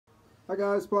Hi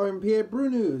guys, Paul from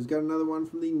PABrewNews. Got another one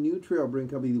from the New Trail Brewing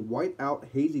Company, the Whiteout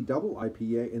Hazy Double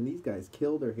IPA, and these guys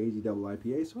killed their Hazy Double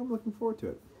IPA, so I'm looking forward to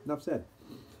it. Enough said.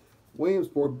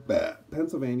 Williamsport,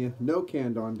 Pennsylvania, no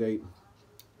canned on date,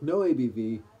 no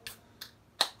ABV,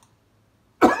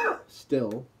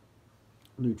 still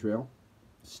New Trail,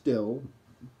 still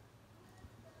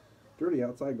dirty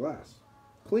outside glass,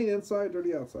 clean inside,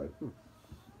 dirty outside.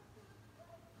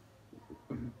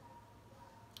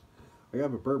 I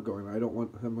have a burp going. I'm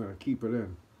going to keep it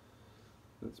in.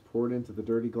 Let's pour it into the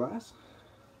dirty glass.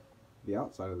 The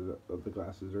outside of the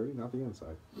glass is dirty, not the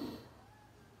inside.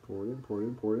 Pour it in, pour it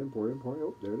in, pour it in, pour it in, pour it in.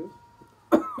 Oh, there it is.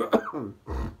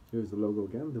 Here's the logo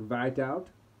again. The Whiteout.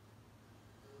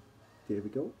 There we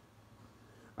go.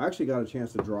 I actually got a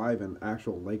chance to drive an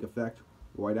actual lake effect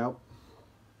Whiteout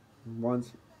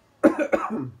once.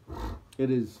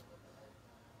 It is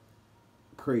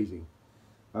crazy.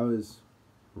 I was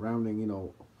rounding,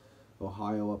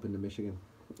 Ohio up into Michigan,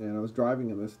 and I was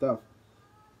driving in this stuff,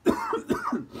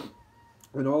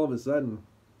 and all of a sudden,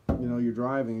 you're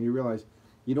driving and you realize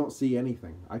you don't see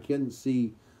anything. I couldn't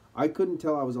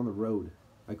tell I was on the road.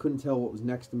 I couldn't tell what was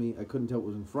next to me. I couldn't tell what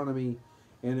was in front of me,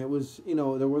 and it was, there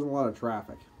wasn't a lot of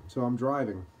traffic. So I'm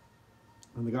driving,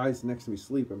 and the guy's next to me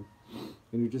sleeping,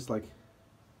 and you're just like,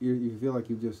 you feel like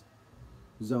you've just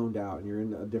zoned out and you're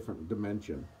in a different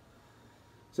dimension.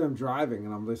 So I'm driving,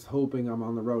 and I'm just hoping I'm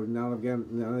on the road. And now again,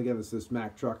 it's this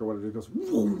Mack truck or whatever. It goes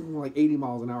like 80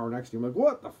 miles an hour next to you. I'm like,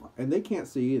 what the fuck? And they can't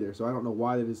see either, so I don't know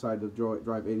why they decided to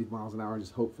drive 80 miles an hour and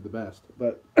just hope for the best.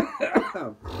 But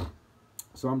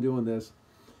so I'm doing this.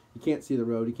 You can't see the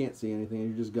road. You can't see anything. And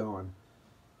you're just going.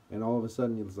 And all of a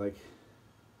sudden, it's like,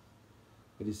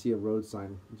 I just see a road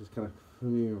sign. Just kind of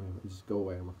just go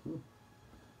away. I'm like,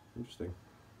 interesting.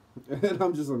 And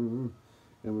I'm just like,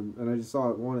 And I just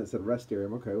saw one that said rest area.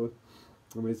 I'm okay with.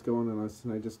 It's going,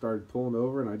 and I just started pulling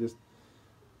over, and I just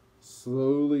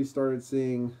slowly started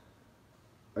seeing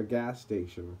a gas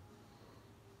station.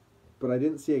 But I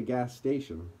didn't see a gas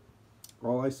station.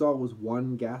 All I saw was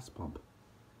one gas pump,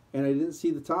 and I didn't see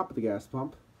the top of the gas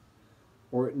pump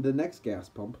or the next gas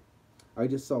pump. I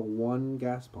just saw one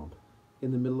gas pump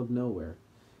in the middle of nowhere,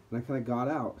 and I kind of got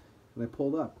out and I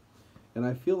pulled up, and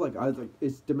I feel like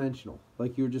it's dimensional.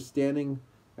 Like you're just standing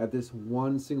at this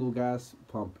one single gas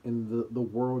pump in the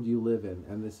world you live in,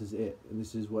 and this is it, and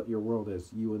this is what your world is,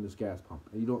 you and this gas pump,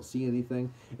 and you don't see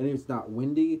anything, and it's not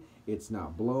windy, it's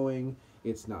not blowing,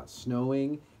 it's not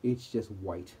snowing, it's just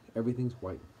white. Everything's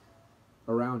white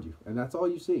around you, and that's all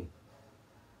you see.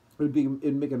 It'd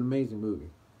make an amazing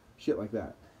movie, shit like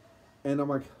that. And I'm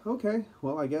like, okay,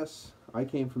 well, I guess I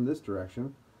came from this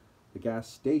direction, the gas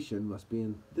station must be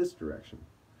in this direction.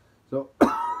 So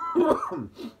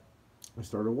I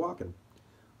started walking,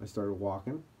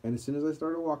 and as soon as I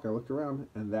started walking, I looked around,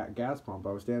 and that gas pump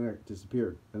I was standing there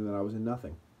disappeared, and then I was in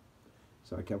nothing.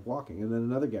 So I kept walking, and then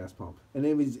another gas pump, and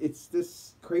it's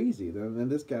this crazy. Then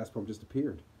this gas pump just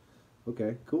appeared.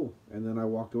 Okay, cool. And then I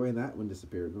walked away, and that one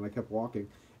disappeared. And I kept walking,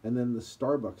 and then the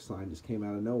Starbucks sign just came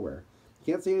out of nowhere.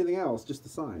 You can't see anything else, just the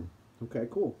sign. Okay,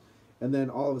 cool. And then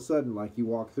all of a sudden, like, you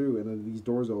walk through, and then these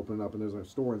doors open up, and there's a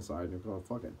store inside, and you're going,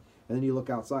 fuck it. And then you look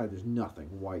outside, there's nothing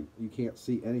white. You can't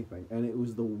see anything. And it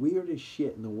was the weirdest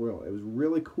shit in the world. It was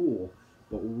really cool,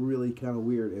 but really kind of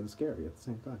weird and scary at the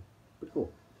same time. But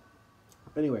cool.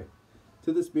 Anyway,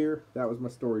 to this beer, that was my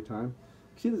story time.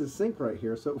 See, there's a sink right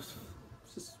here, so it's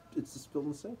just spilled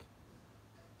in the sink.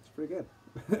 It's pretty good.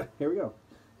 Here we go.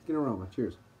 Let's get an aroma.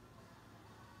 Cheers.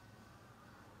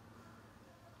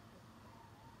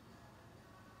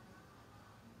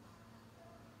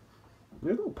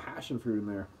 There's a little passion fruit in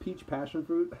there. Peach passion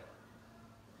fruit.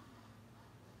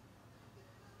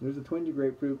 There's a twinge of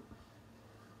grapefruit.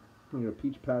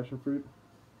 Peach passion fruit.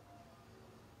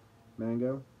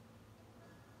 Mango.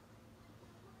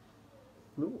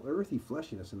 A little earthy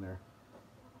fleshiness in there.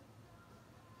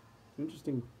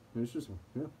 Interesting.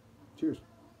 Yeah. Cheers.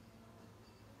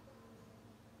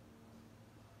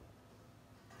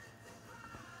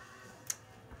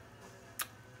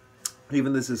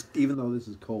 Even though this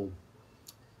is cold,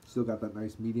 still got that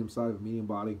nice medium size, medium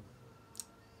body,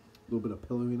 a little bit of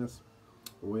pillowiness,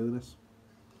 oiliness.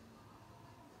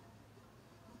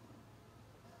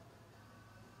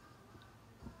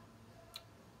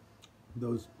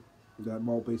 That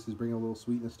malt base is bringing a little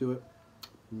sweetness to it.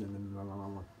 You're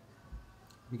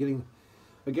getting,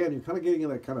 again, you're kind of getting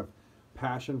that kind of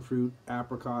passion fruit,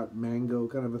 apricot, mango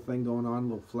kind of a thing going on, a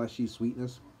little fleshy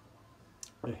sweetness,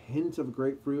 a hint of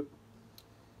grapefruit.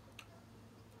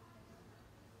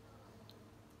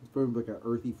 It's very like an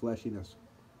earthy fleshiness.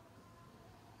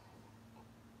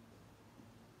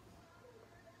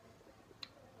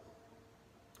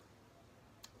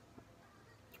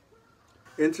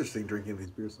 Interesting drinking these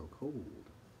beers so cold.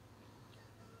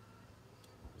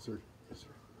 Is there, is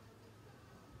there,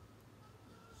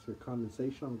 is there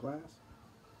condensation on glass?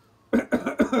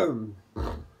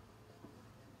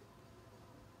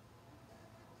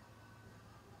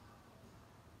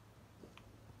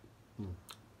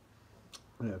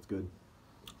 Yeah, it's good.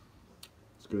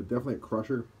 It's good. Definitely a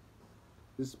crusher.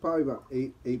 This is probably about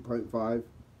 8.5.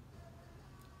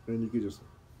 And you could just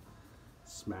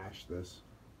smash this.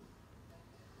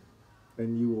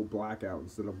 And you will black out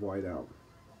instead of white out.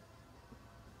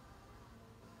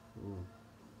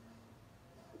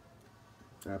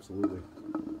 Absolutely.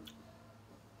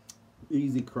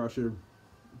 Easy crusher.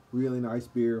 Really nice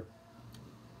beer.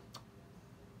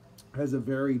 Has a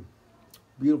very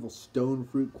beautiful stone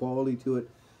fruit quality to it.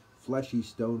 Fleshy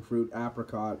stone fruit,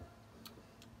 apricot,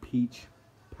 peach,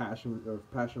 passion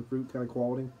fruit kind of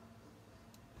quality.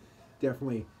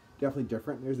 Definitely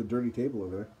different. There's a dirty table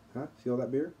over there. Huh? See all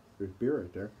that beer? There's beer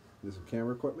right there. There's some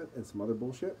camera equipment and some other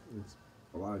bullshit. It's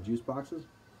a lot of juice boxes.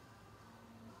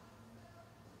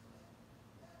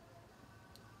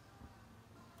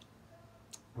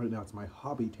 Right now it's my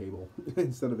hobby table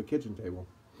instead of a kitchen table.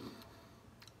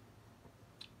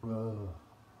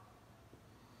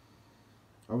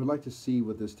 I would like to see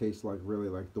what this tastes like, really,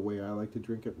 like the way I like to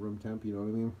drink it, room temp, you know what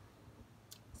I mean?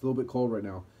 It's a little bit cold right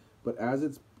now, but as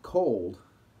it's cold,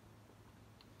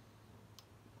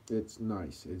 it's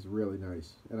nice. It's really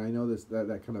nice. And I know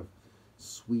that kind of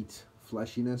sweet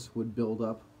fleshiness would build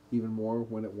up even more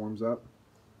when it warms up.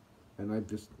 And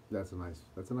that's a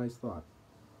nice thought.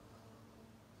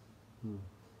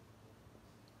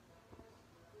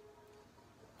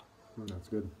 That's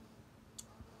good.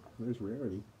 There's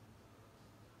rarity.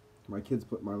 My kids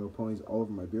put My Little Ponies all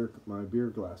over my beer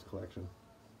glass collection,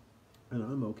 and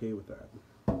I'm okay with that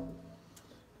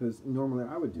because normally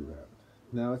I would do that.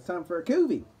 Now it's time for a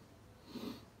Cuvee.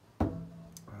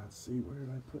 Let's see, where did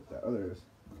I put that? Oh, there it is.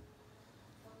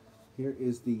 Here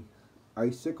is the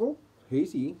Icicle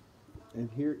Hazy, and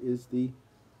here is the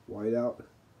Whiteout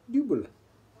Double.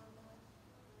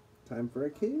 Time for a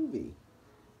Cuvee.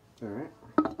 All right.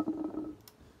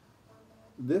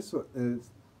 This one is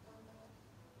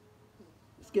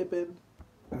skipping.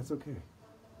 That's okay.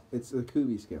 It's a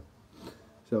Cuvee skip.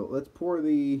 So let's pour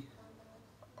the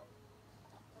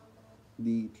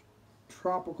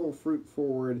tropical fruit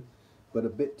forward, but a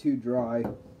bit too dry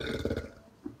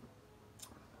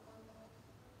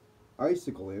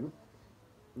Icicle in.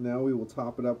 Now we will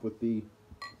top it up with the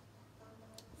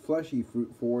fleshy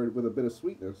fruit forward with a bit of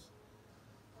sweetness.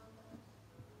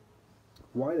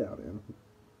 Whiteout in.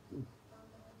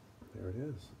 There it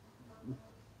is.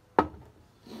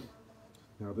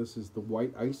 Now this is the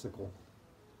white Icicle.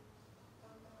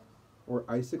 Or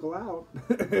Icicle out.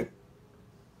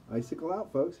 Icicle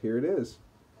out, folks. Here it is.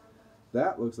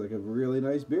 That looks like a really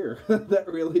nice beer. That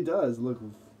really does look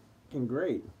fucking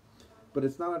great. But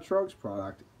it's not a Trogs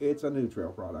product. It's a New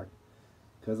Trail product.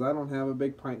 Because I don't have a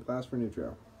big pint glass for New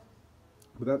Trail.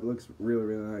 But that looks really,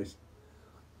 really nice.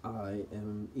 I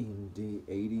am in the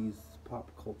 80s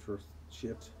pop culture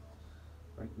shit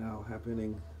right now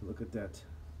happening. Look at that.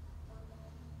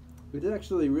 It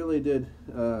actually really did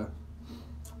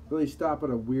really stop at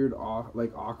a weird,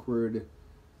 like awkward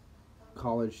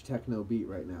college techno beat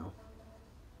right now.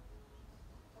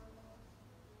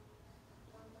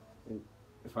 And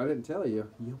if I didn't tell you,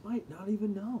 you might not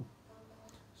even know.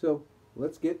 So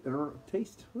let's get our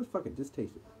taste. Let's fucking just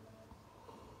taste it.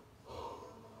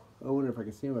 I wonder if I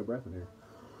can see my breath in here.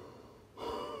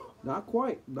 Not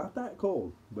quite. Not that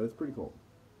cold, but it's pretty cold.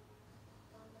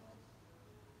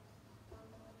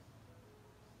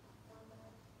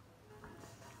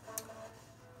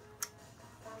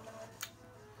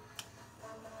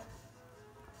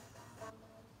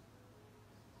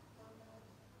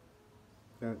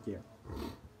 Yeah.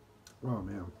 Oh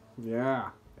man. Yeah.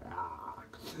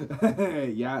 Yeah.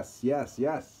 Yes. Yes.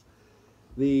 Yes.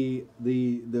 The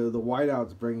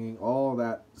whiteout's bringing all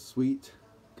that sweet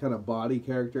kind of body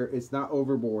character. It's not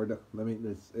overboard. I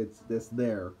mean, it's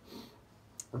there.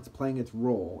 It's playing its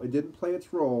role. It didn't play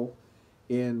its role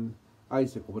in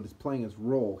Icicle, but it's playing its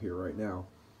role here right now.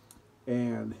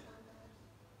 And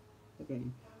okay,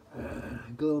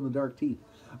 glow in the dark teeth.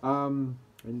 I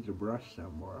need to brush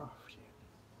some more off.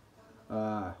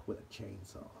 With a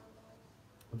chainsaw.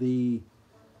 The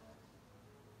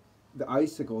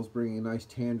Icicle's bringing nice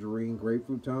tangerine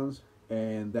grapefruit tones,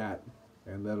 and then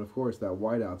of course that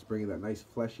whiteout's bringing that nice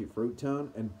fleshy fruit tone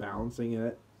and balancing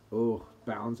it. Oh,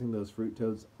 balancing those fruit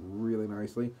tones really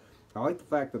nicely. I like the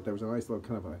fact that there was a nice little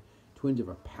kind of a twinge of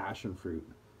a passion fruit,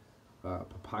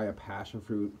 papaya passion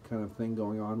fruit kind of thing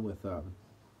going on with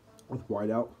with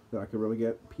whiteout that I could really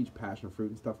get, peach passion fruit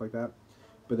and stuff like that.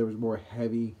 But there was more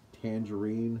heavy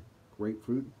tangerine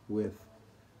grapefruit with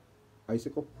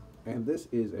icicle. And this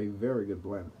is a very good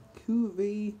blend.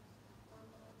 Cuvée,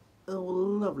 a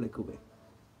lovely cuvée.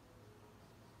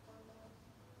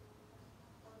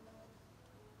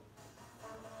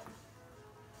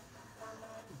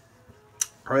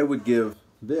 I would give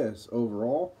this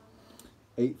overall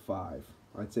 8.5.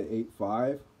 I'd say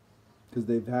 8.5 because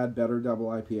they've had better double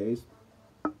IPAs,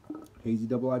 hazy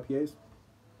double IPAs.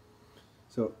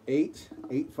 So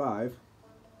 8.5.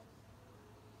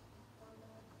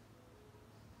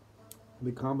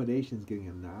 The combination's getting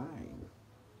a 9.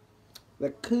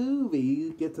 The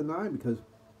Cuvée gets a 9 because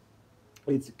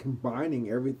it's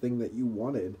combining everything that you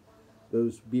wanted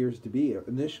those beers to be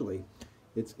initially.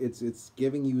 It's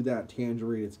giving you that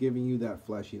tangerine. It's giving you that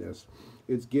fleshiness.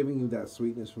 It's giving you that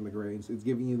sweetness from the grains. It's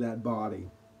giving you that body.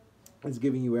 It's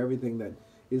giving you everything that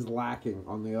is lacking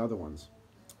on the other ones.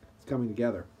 It's coming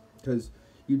together because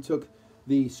you took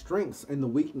the strengths and the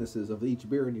weaknesses of each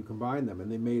beer and you combined them and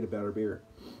they made a better beer.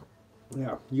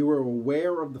 Yeah, you were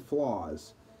aware of the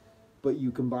flaws, but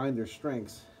you combined their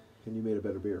strengths and you made a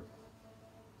better beer.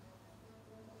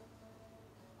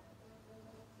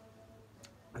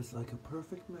 It's like a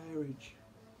perfect marriage.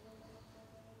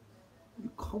 You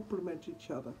complement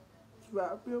each other. It's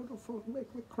very beautiful.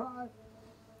 Make me cry.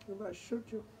 And I shoot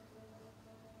you.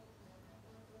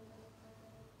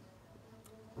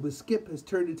 The skip has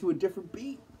turned into a different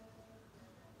beat.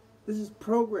 This is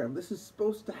programmed. This is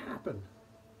supposed to happen.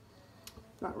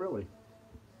 Not really.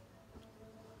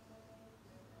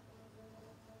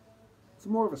 It's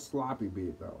more of a sloppy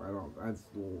beat, though. That's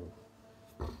a little.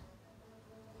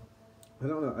 I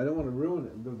don't know. I don't want to ruin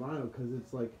it, the vinyl, because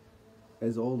it's like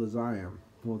as old as I am.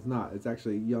 Well, it's not. It's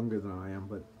actually younger than I am,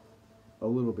 but a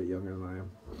little bit younger than I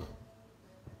am.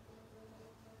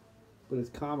 But it's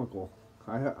comical.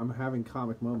 I'm having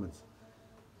comic moments.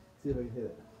 Let's see if I can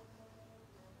hit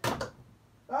it.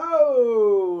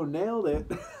 Oh, nailed it.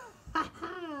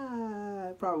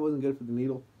 It probably wasn't good for the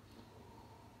needle.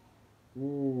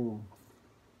 Ooh.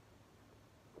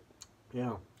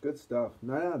 Yeah, good stuff.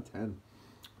 9 out of 10.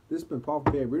 This has been Paul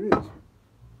from PABrewNews.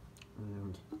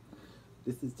 And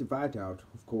this is the whiteout,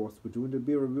 of course. We're doing the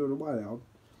beer review of the whiteout.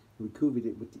 We covered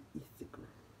it with the icicle.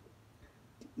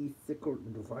 The icicle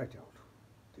and the whiteout.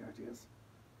 There it is.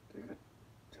 Take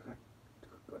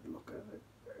a good look at it.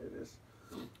 There it is.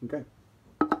 Okay.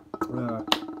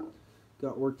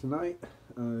 Got work tonight.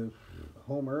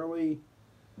 Home early.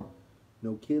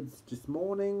 No kids this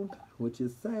morning, which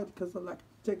is sad because I like to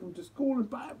take them to school and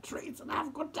buy them treats and have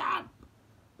a good time.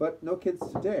 But no kids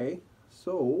today,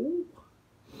 so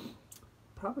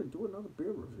probably do another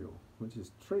beer review, which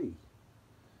is tree.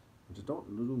 Which don't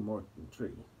do more than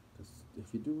tree, because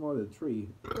if you do more than tree,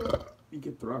 you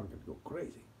get drunk and go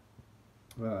crazy.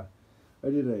 I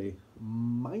did a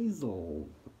Meisel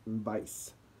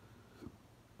Weiss.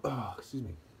 Oh, excuse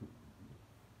me.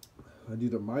 I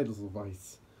did a Meisel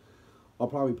Weiss. I'll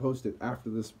probably post it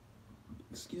after this.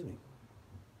 Excuse me.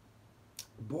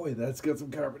 Boy, that's got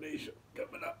some carbonation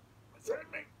coming up.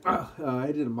 Certainly. I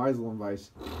did a Meisel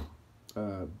Weiss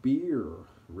beer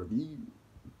review.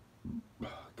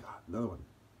 Oh, God, another one.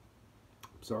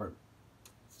 I'm sorry.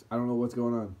 I don't know what's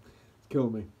going on. It's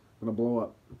killing me. I'm going to blow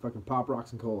up. Fucking Pop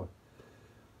Rocks and Cola.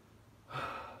 I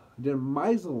did a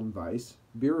Meisel Weiss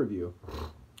beer review.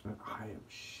 And I am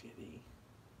shitty.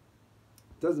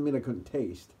 Doesn't mean I couldn't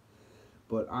taste.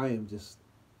 But I am just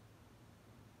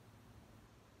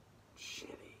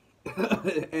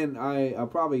shitty. And I'll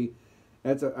probably,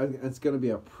 it's going to be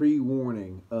a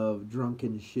pre-warning of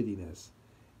drunken shittiness.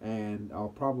 And I'll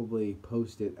probably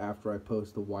post it after I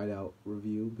post the whiteout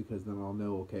review, because then I'll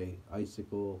know, okay,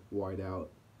 icicle, whiteout,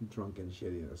 drunken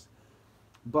shittiness.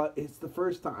 But it's the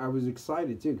first time. I was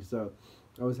excited too, because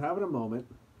I was having a moment.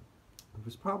 It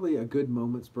was probably a good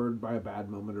moment spurred by a bad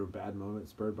moment, or a bad moment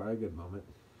spurred by a good moment.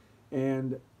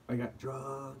 And I got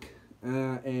drunk,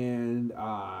 and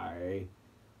I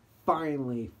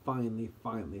finally found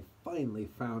a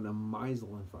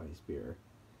Meisel Weiss beer.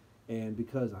 And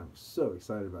because I'm so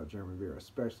excited about German beer,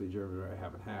 especially German beer I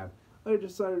haven't had, I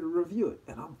decided to review it.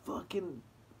 And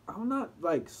I'm not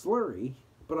like slurry,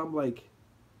 but I'm like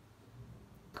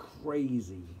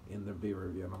crazy in the beer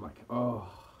review. And I'm like, oh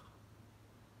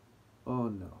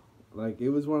no. Like, it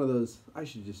was one of those, I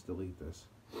should just delete this.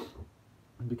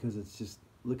 Because it's just,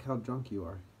 look how drunk you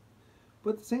are.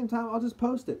 But at the same time, I'll just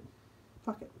post it.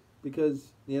 Fuck it.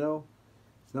 Because,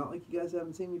 it's not like you guys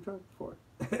haven't seen me drunk before.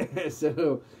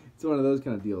 So, it's one of those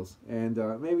kind of deals. And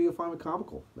maybe you'll find it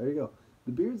comical. There you go.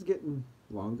 The beard's getting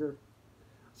longer.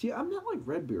 See, I'm not like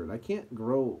Redbeard. I can't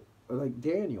grow like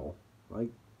Daniel, like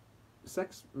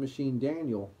Sex Machine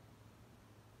Daniel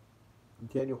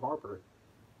Harper,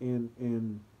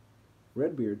 and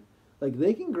Redbeard, like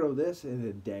they can grow this in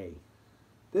a day.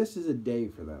 This is a day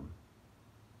for them.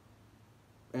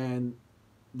 And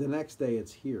the next day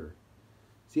it's here.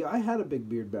 See, I had a big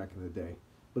beard back in the day,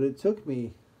 but it took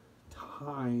me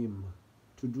time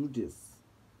to do this.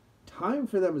 Time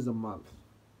for them is a month.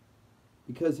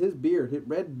 Because his beard,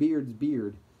 Redbeard's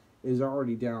beard, is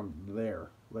already down there.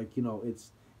 Like, you know,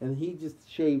 it's, and he just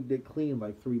shaved it clean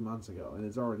like 3 months ago, and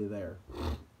it's already there.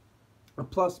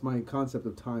 Plus, my concept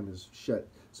of time is shut,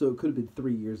 so it could have been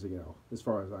 3 years ago, as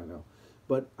far as I know.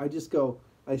 But I just go,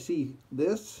 I see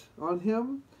this on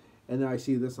him, and then I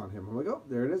see this on him. I'm like, oh,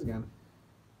 there it is again.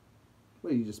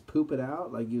 What, you just poop it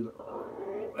out? Like you,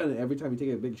 and every time you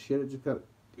take a big shit, it just kind of,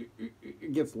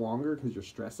 it gets longer because you're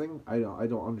stressing. I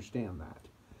don't understand that.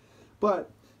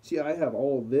 But see, I have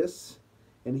all of this,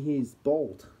 and he's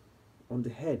bald on the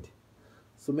head.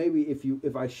 So maybe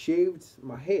if I shaved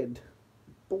my head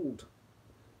bald,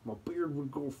 my beard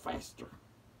would grow faster.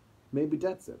 Maybe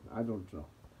that's it. I don't know.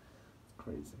 It's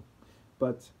crazy.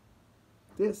 But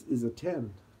this is a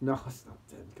 10. No, it's not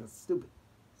 10 because it's stupid.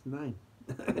 It's 9.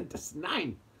 It's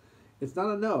 9. It's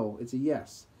not a no. It's a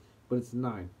yes. But it's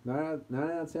 9. 9 out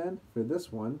of 10 for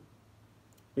this one.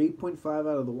 8.5 out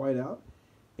of the whiteout.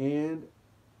 And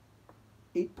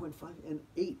 8.5 and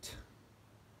 8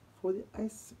 for the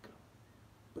icicle.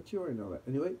 But you already know that.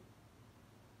 Anyway, I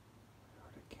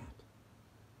heard a cat.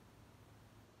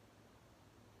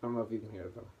 I don't know if you can hear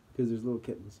it though, because there's little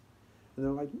kittens. And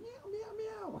they're like, meow, meow,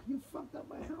 meow. You fucked up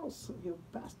my house, you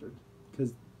bastard.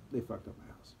 Because they fucked up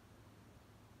my house.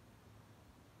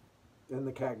 And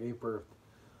the cat gave birth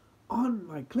on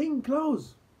my clean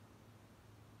clothes.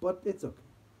 But it's okay,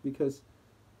 because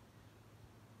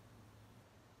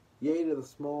yay to the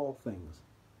small things.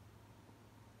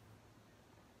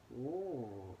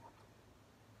 Oh,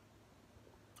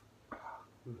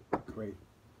 great.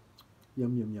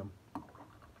 Yum, yum, yum.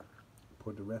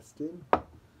 Pour the rest in.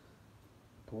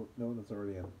 No, that's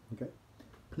already in. Okay.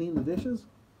 Clean the dishes.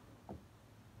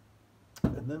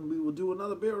 And then we will do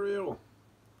another burial.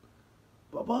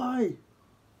 Bye-bye.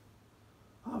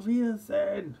 Auf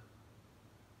Wiedersehen.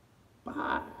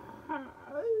 Bye.